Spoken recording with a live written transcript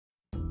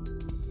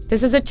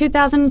This is a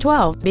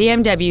 2012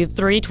 BMW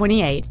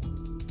 328.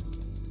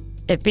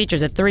 It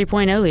features a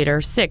 3.0-liter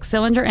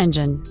 6-cylinder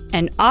engine,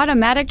 an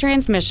automatic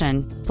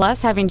transmission.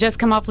 Plus, having just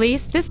come off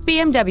lease, this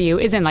BMW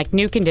is in like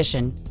new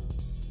condition.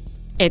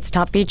 Its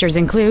top features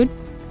include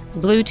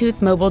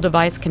Bluetooth mobile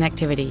device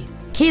connectivity,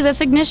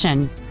 keyless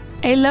ignition,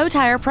 a low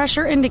tire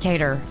pressure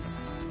indicator,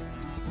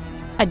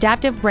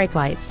 adaptive brake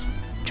lights,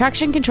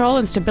 traction control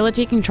and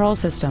stability control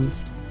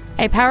systems,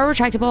 a power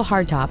retractable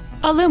hardtop,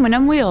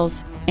 aluminum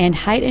wheels, and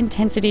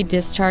high-intensity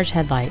discharge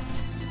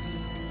headlights.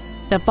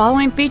 The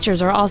following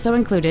features are also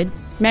included: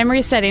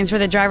 memory settings for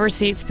the driver's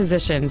seat's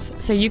positions,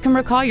 so you can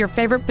recall your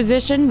favorite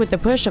position with the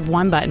push of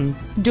one button,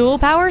 dual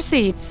power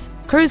seats,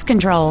 cruise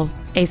control,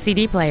 a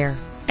CD player,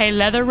 a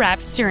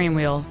leather-wrapped steering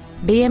wheel,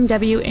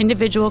 BMW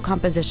individual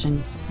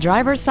composition,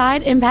 driver's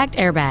side impact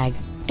airbag,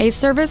 a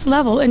service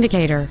level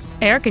indicator,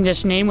 air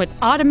conditioning with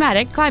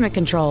automatic climate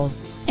control,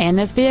 and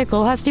this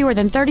vehicle has fewer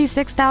than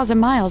 36,000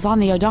 miles on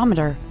the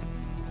odometer.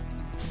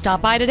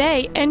 Stop by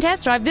today and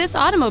test drive this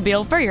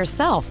automobile for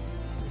yourself.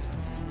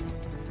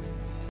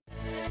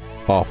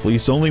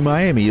 Off-lease only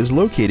Miami is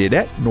located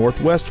at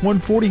Northwest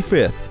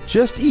 145th,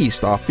 just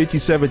east off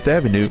 57th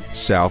Avenue,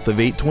 south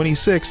of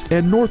 826,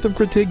 and north of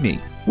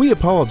Cretigny. We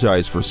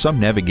apologize for some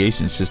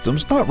navigation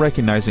systems not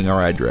recognizing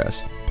our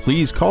address.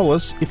 Please call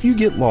us if you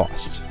get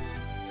lost.